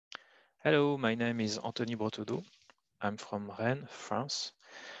Hello, my name is Anthony Bretaudeau. I'm from Rennes, France.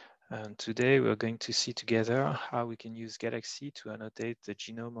 And today we're going to see together how we can use Galaxy to annotate the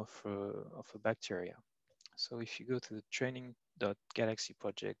genome of a bacteria. So if you go to the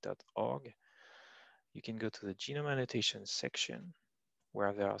training.galaxyproject.org, you can go to the genome annotation section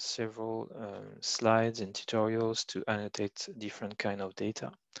where there are several slides and tutorials to annotate different kind of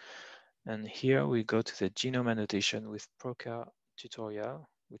data. And here we go to the genome annotation with Proka tutorial,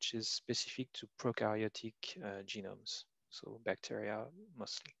 which is specific to prokaryotic genomes, so bacteria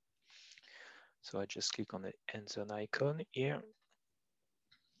mostly. So I just click on the enter icon here.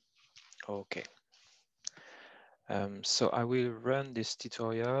 Okay. So I will run this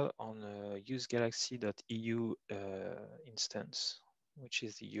tutorial on a usegalaxy.eu instance, which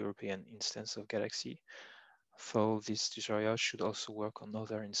is the European instance of Galaxy. So this tutorial should also work on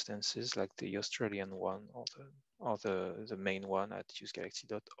other instances like the Australian one or the main one at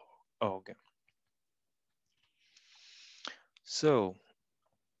usegalaxy.org. So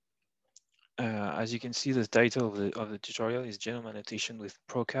as you can see, the title of the tutorial is Genome Annotation with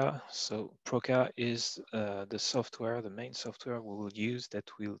Proka. So Proka is the software, the main software we will use that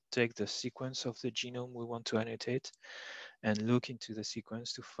will take the sequence of the genome we want to annotate and look into the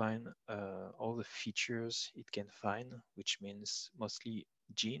sequence to find all the features it can find, which means mostly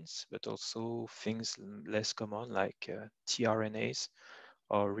genes, but also things less common like tRNAs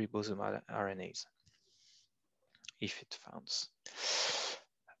or ribosomal RNAs, if it finds.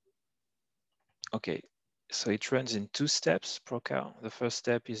 Okay, so it runs in two steps, Proka. The first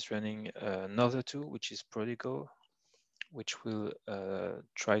step is running another tool, which is Protocol, which will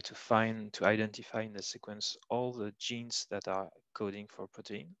try to identify in the sequence all the genes that are coding for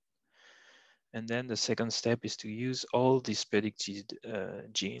protein. And then the second step is to use all these predicted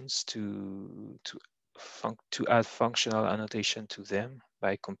genes to add functional annotation to them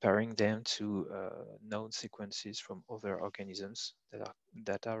by comparing them to known sequences from other organisms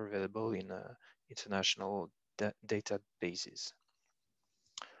that are available in international databases.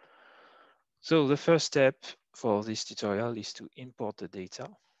 So the first step for this tutorial is to import the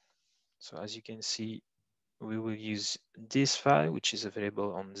data. So as you can see, we will use this file, which is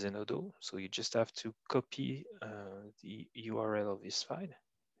available on Bretaudeau. So you just have to copy the URL of this file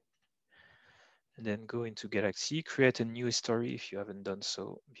and then go into Galaxy, create a new history if you haven't done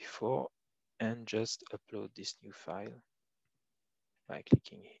so before, and just upload this new file by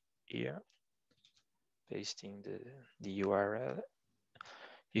clicking here, pasting the URL.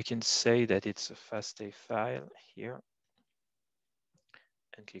 You can say that it's a FASTA file here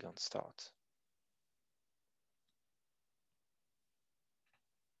and click on Start.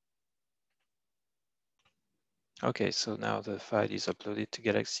 Okay, so now the file is uploaded to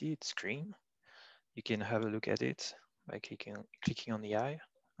Galaxy, it's green. You can have a look at it by clicking on the eye.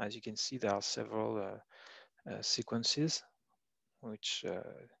 As you can see, there are several sequences, which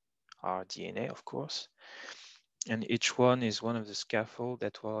are DNA, of course. And each one is one of the scaffold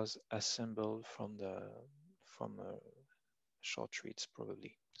that was assembled from short reads,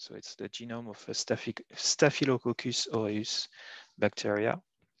 probably. So it's the genome of a Staphylococcus aureus bacteria.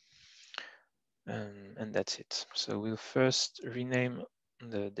 And that's it. So we'll first rename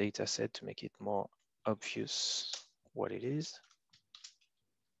the data set to make it more obvious what it is.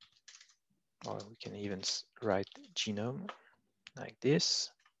 Or we can even write genome like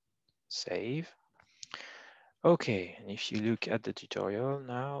this, save. Okay, and if you look at the tutorial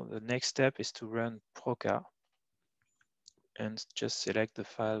now, the next step is to run Proka and just select the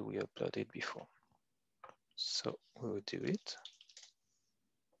file we uploaded before. So we will do it.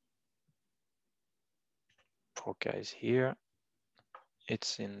 Proka is here.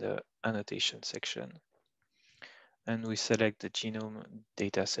 It's in the annotation section. And we select the genome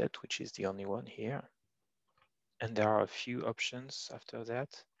dataset, which is the only one here. And there are a few options after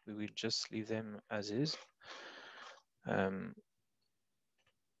that. We will just leave them as is. And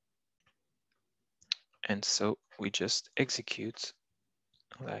so we just execute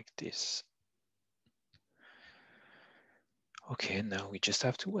like this. Okay, now we just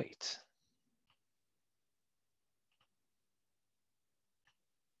have to wait.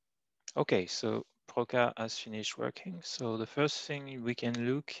 Okay, so Proka has finished working. So the first thing we can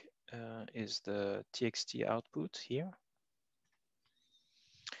look is the TXT output here.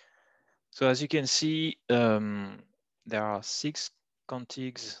 So as you can see, there are 6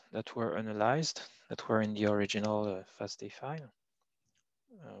 contigs that were analyzed that were in the original FASTA file,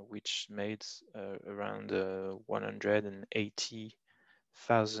 which made around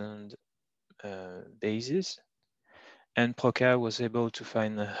 180,000 bases. And Proka was able to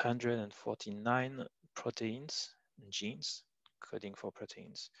find 149 proteins and genes coding for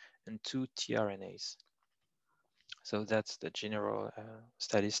proteins, and 2 tRNAs. So that's the general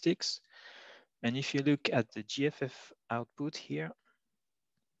statistics. And if you look at the GFF output here,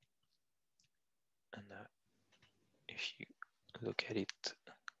 and if you look at it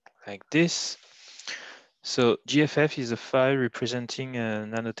like this, so GFF is a file representing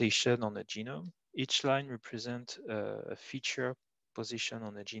an annotation on the genome. Each line represents a feature position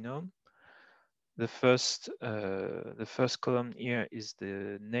on the genome. The first column here is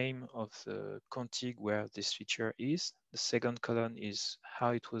the name of the contig where this feature is. The second column is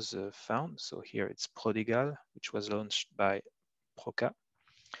how it was found. So here it's Prodigal, which was launched by Proka.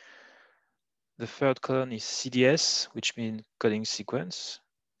 The third column is CDS, which means coding sequence.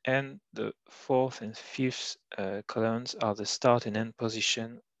 And the fourth and fifth columns are the start and end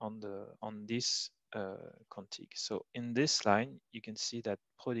position on this contig. So in this line, you can see that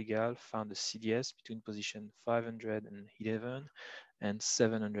Prodigal found a CDS between position 511 and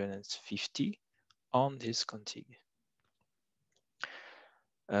 750 on this contig.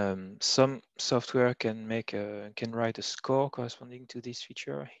 Some software can write a score corresponding to this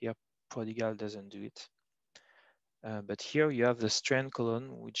feature. Here, Prodigal doesn't do it. But here you have the strand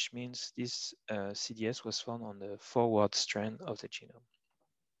column, which means this CDS was found on the forward strand of the genome.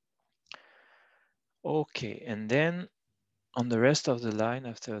 Okay, and then on the rest of the line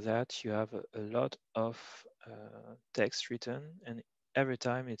after that, you have a lot of text written, and every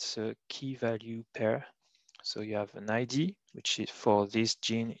time it's a key value pair. So you have an ID, which is for this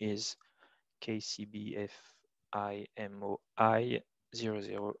gene is KCBFIMOI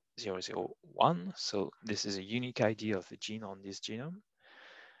 00001. So this is a unique ID of the gene on this genome.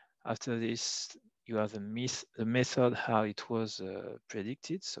 After this, you have the method how it was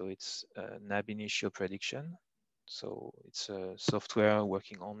predicted. So it's an ab initio prediction. So it's a software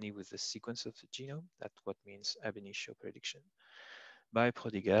working only with the sequence of the genome. That's what means ab initio prediction by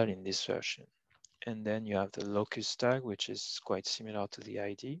Prodigal in this version. And then you have the locus tag, which is quite similar to the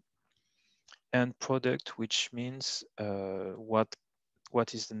ID. And product, which means what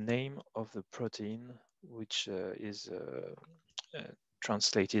is the name of the protein which is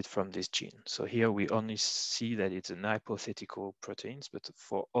translated from this gene. So here we only see that it's an hypothetical proteins, but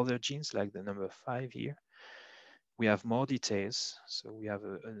for other genes like the number 5 here, we have more details. So we have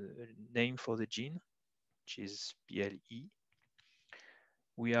a name for the gene, which is BLE.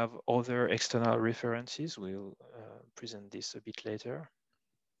 We have other external references. We'll present this a bit later.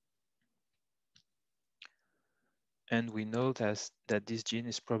 And we know that this gene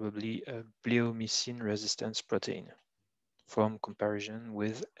is probably a bleomycin resistance protein from comparison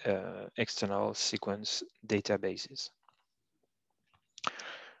with external sequence databases.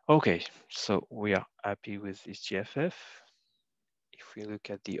 Okay, so we are happy with this GFF. If we look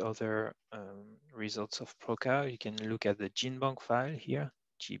at the other results of Proka, you can look at the GeneBank file here,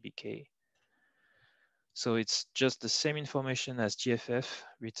 GBK. So it's just the same information as GFF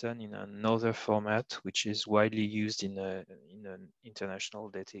written in another format, which is widely used in international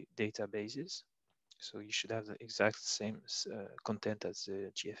databases. So you should have the exact same content as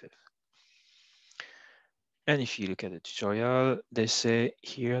the GFF. And if you look at the tutorial, they say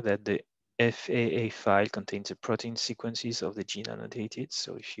here that the FAA file contains the protein sequences of the gene annotated.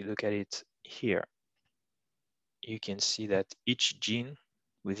 So if you look at it here, you can see that each gene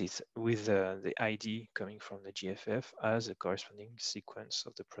with the ID coming from the GFF has a corresponding sequence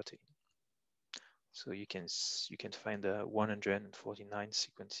of the protein. So you can find the 149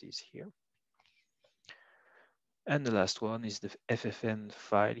 sequences here. And the last one is the FFN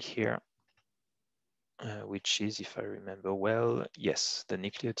file here, which is, if I remember well, yes, the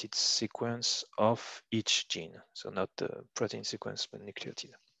nucleotide sequence of each gene. So not the protein sequence, but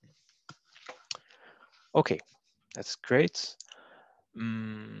nucleotide. Okay, that's great.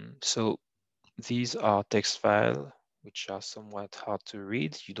 So these are text files which are somewhat hard to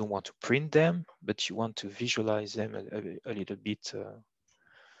read. You don't want to print them, but you want to visualize them a little bit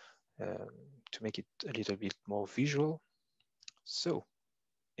to make it a little bit more visual. So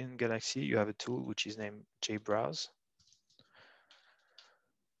in Galaxy, you have a tool which is named JBrowse,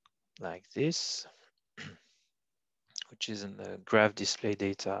 like this, which is in the graph display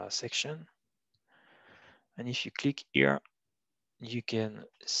data section. And if you click here, you can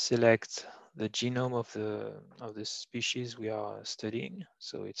select the genome of the species we are studying.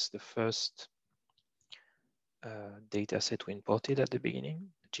 So it's the first data set we imported at the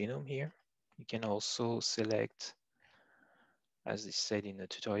beginning, the genome here. You can also select, as is said in the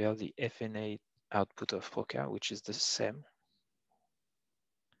tutorial, the FNA output of Proka, which is the same,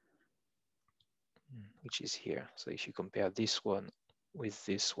 which is here. So if you compare this one with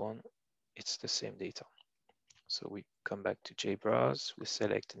this one, it's the same data. So we come back to JBrowse, we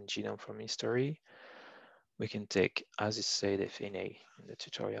select a genome from history. We can take, as it said, FNA in the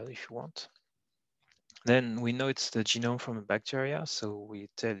tutorial if you want. Then we know it's the genome from a bacteria, so we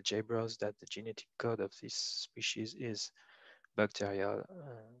tell JBrowse that the genetic code of this species is bacterial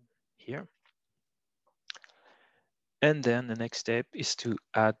here. And then the next step is to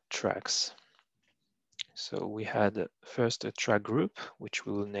add tracks. So we had first a track group, which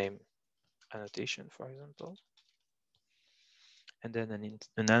we will name annotation, for example. And then an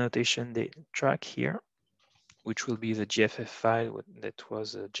annotation track here, which will be the GFF file that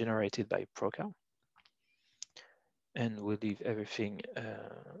was generated by Proka. And we'll leave everything,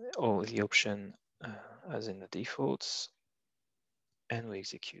 all the option as in the defaults, and we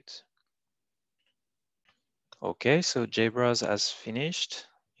execute. Okay, so JBrowse has finished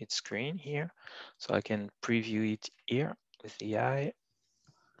its screen here. So I can preview it here with the eye.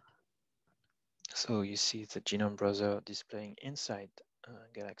 So you see the Genome browser displaying inside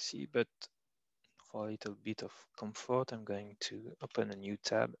Galaxy, but for a little bit of comfort, I'm going to open a new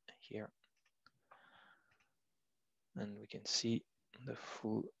tab here. And we can see the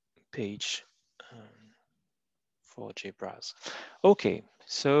full page for JBrowse. Okay,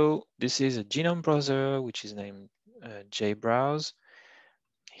 so this is a Genome browser, which is named JBrowse.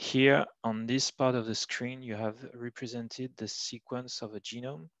 Here on this part of the screen, you have represented the sequence of a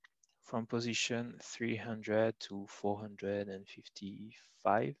genome from position 300 to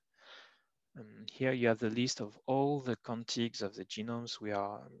 455. Here you have the list of all the contigs of the genomes we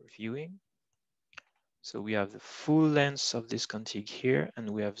are viewing. So we have the full length of this contig here, and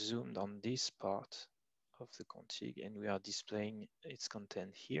we have zoomed on this part of the config, and we are displaying its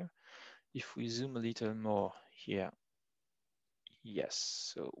content here. If we zoom a little more here, yes,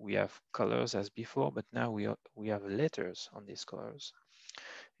 so we have colors as before, but now we have letters on these colors.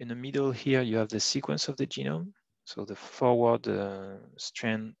 In the middle here, you have the sequence of the genome, so the forward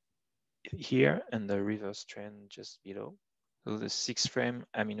strand here and the reverse strand just below. So the 6'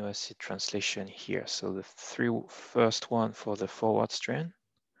 amino acid translation here. So the first one for the forward strand.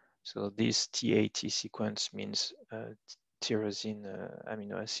 So this TAT sequence means tyrosine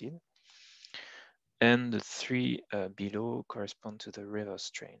amino acid. And the 3 below correspond to the reverse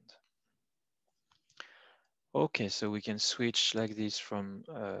strand. Okay, so we can switch like this from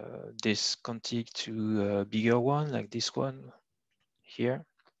this contig to a bigger one, like this one here.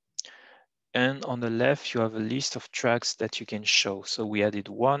 And on the left, you have a list of tracks that you can show. So we added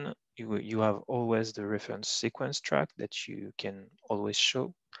one. You have always the reference sequence track that you can always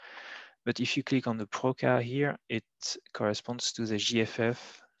show. But if you click on the Proka here, it corresponds to the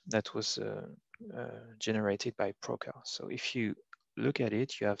GFF that was generated by Proka. So if you look at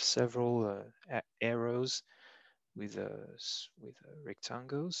it, you have several arrows with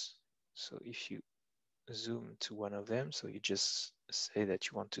rectangles. So if you zoom to one of them, so you just say that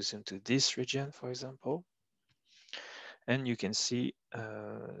you want to zoom to this region, for example, and you can see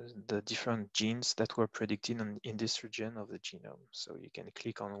the different genes that were predicted in this region of the genome. So you can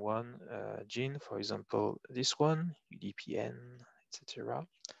click on one gene, for example, this one, UDPN, etc.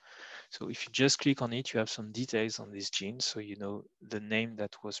 So if you just click on it, you have some details on this gene. So you know the name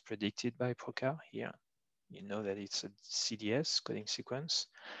that was predicted by Proka here. You know that it's a CDS coding sequence.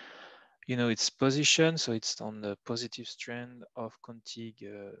 You know its position, so it's on the positive strand of contig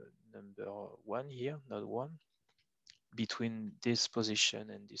number 1 here, node 1, between this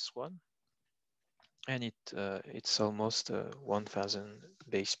position and this one. And it's almost 1000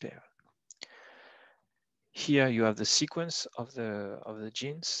 base pair. Here you have the sequence of the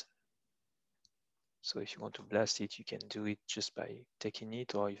genes. So if you want to blast it, you can do it just by taking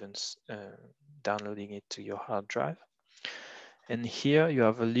it or even downloading it to your hard drive. And here you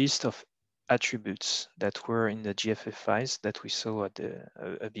have a list of attributes that were in the GFF files that we saw at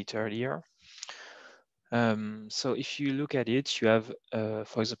a bit earlier. So if you look at it, you have,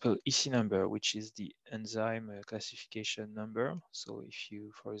 for example, EC number, which is the enzyme classification number. So if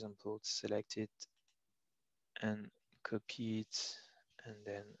you, for example, select it and copy it and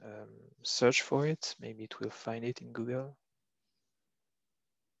then search for it, maybe it will find it in Google.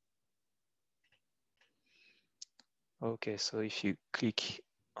 Okay, so if you click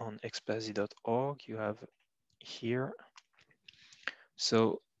on explazy.org, you have here.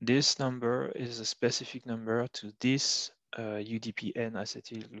 So this number is a specific number to this UDPN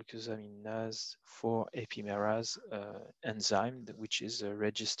acetylglucosaminase 4 epimerase enzyme, which is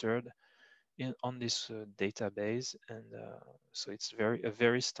registered on this database, and so it's a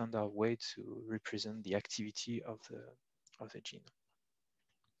very standard way to represent the activity of the gene.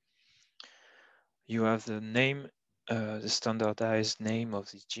 You have the name, the standardized name of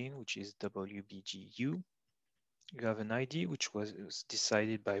this gene, which is WBGU. You have an ID, which was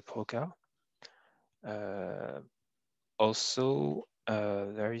decided by Proka. Also,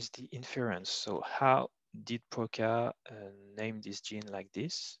 there is the inference. So how did Proka name this gene like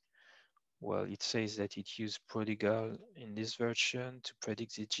this? Well, it says that it used Prodigal in this version to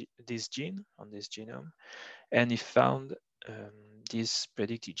predict this gene on this genome. And it found this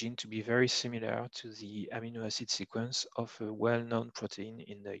predicted gene to be very similar to the amino acid sequence of a well-known protein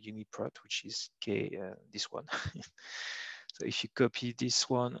in the UniProt, which is this one. So if you copy this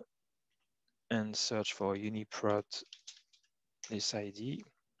one and search for UniProt, this ID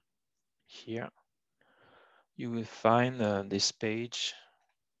here, you will find this page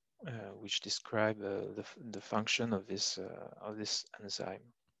which describe the function of this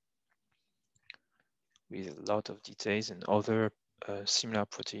enzyme with a lot of details and other similar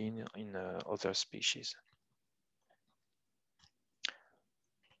protein in other species.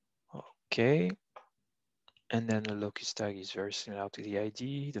 Okay, and then the locus tag is very similar to the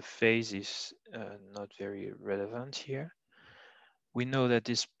ID. The phase is not very relevant here. We know that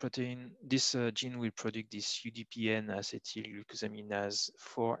this gene will produce this UDPN acetylglucosaminase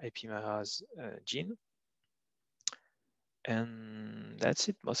 4 epimerase gene. And that's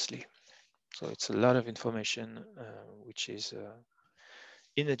it mostly. So it's a lot of information which is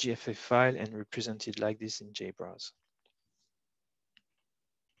in a GFA file and represented like this in JBrowse.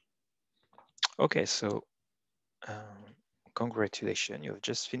 Okay, so congratulations, you've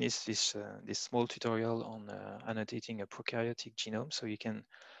just finished this small tutorial on annotating a prokaryotic genome. So you can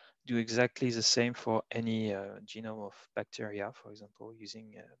do exactly the same for any genome of bacteria, for example,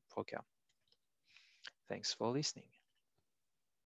 using Proka. Thanks for listening.